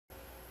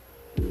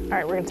All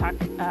right, we're gonna talk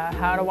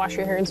how to wash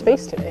your hair in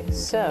space today.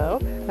 So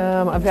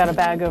I've got a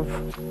bag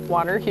of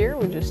water here.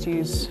 We just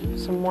use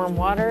some warm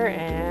water,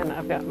 and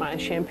I've got my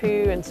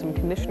shampoo and some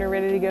conditioner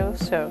ready to go.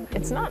 So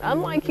it's not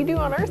unlike you do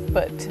on Earth,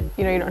 but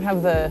you know, you don't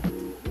have the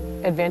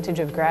advantage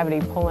of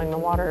gravity pulling the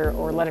water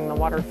or letting the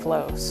water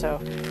flow. So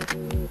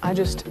I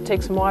just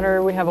take some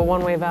water. We have a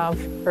one-way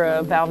valve, or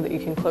a valve that you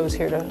can close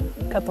here to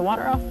cut the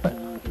water off, but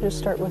just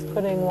start with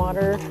putting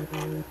water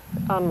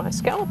on my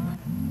scalp.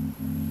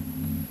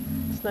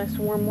 Nice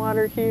warm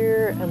water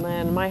here, and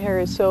then my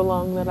hair is so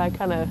long that I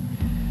kind of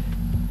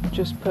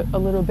just put a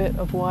little bit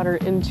of water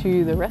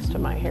into the rest of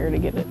my hair to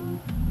get it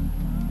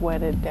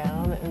wetted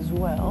down as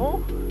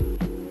well.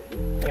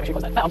 I gotta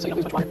close that valve so you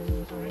don't lose much water.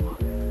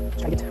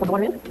 Try to get the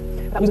water in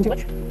without losing too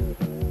much.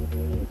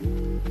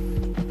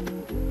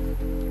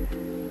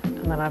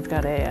 And then I've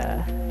got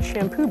a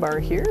shampoo bar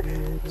here,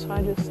 so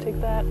I just take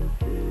that,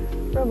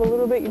 rub a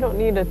little bit. You don't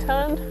need a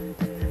ton,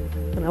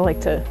 and I like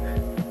to,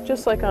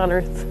 just like on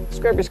Earth,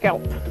 scrub your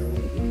scalp.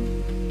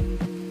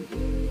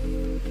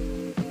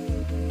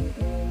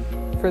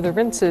 For the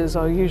rinses,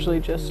 I'll usually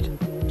just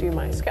do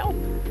my scalp.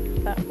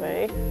 That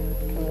way, I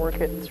can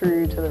work it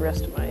through to the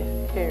rest of my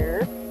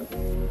hair.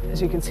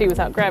 As you can see,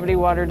 without gravity,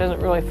 water doesn't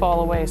really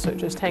fall away, so it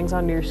just hangs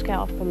onto your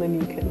scalp, and then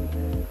you can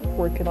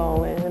work it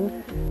all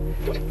in.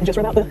 And just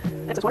rub out the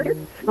excess water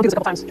here. I'll do this a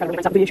couple times, try to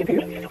rinse out the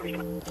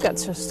shampoo. Got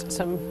just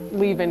some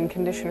leave-in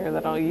conditioner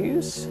that I'll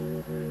use.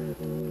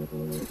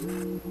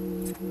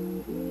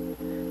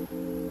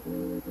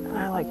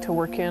 I like to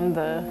work in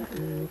the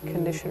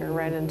conditioner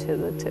right into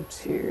the tips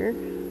here.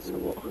 So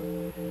we'll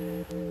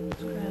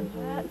just grab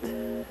that.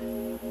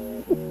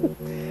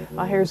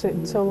 My hair's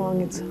so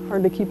long it's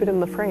hard to keep it in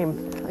the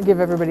frame. I give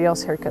everybody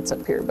else haircuts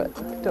up here, but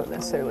don't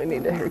necessarily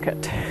need a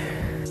haircut.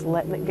 Just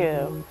letting it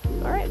go.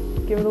 All right,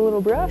 give it a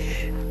little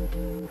brush. And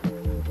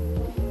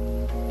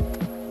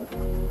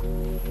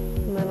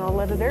then I'll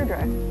let it air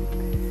dry.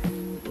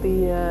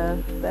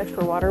 The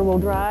extra water will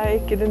dry,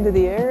 get into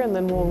the air, and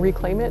then we'll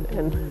reclaim it,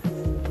 and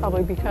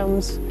probably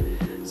becomes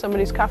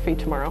somebody's coffee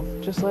tomorrow.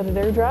 Just let it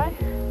air dry.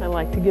 I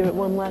like to give it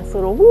one last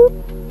little whoop,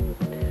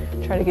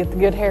 try to get the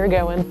good hair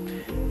going.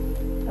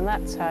 And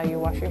that's how you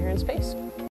wash your hair in space.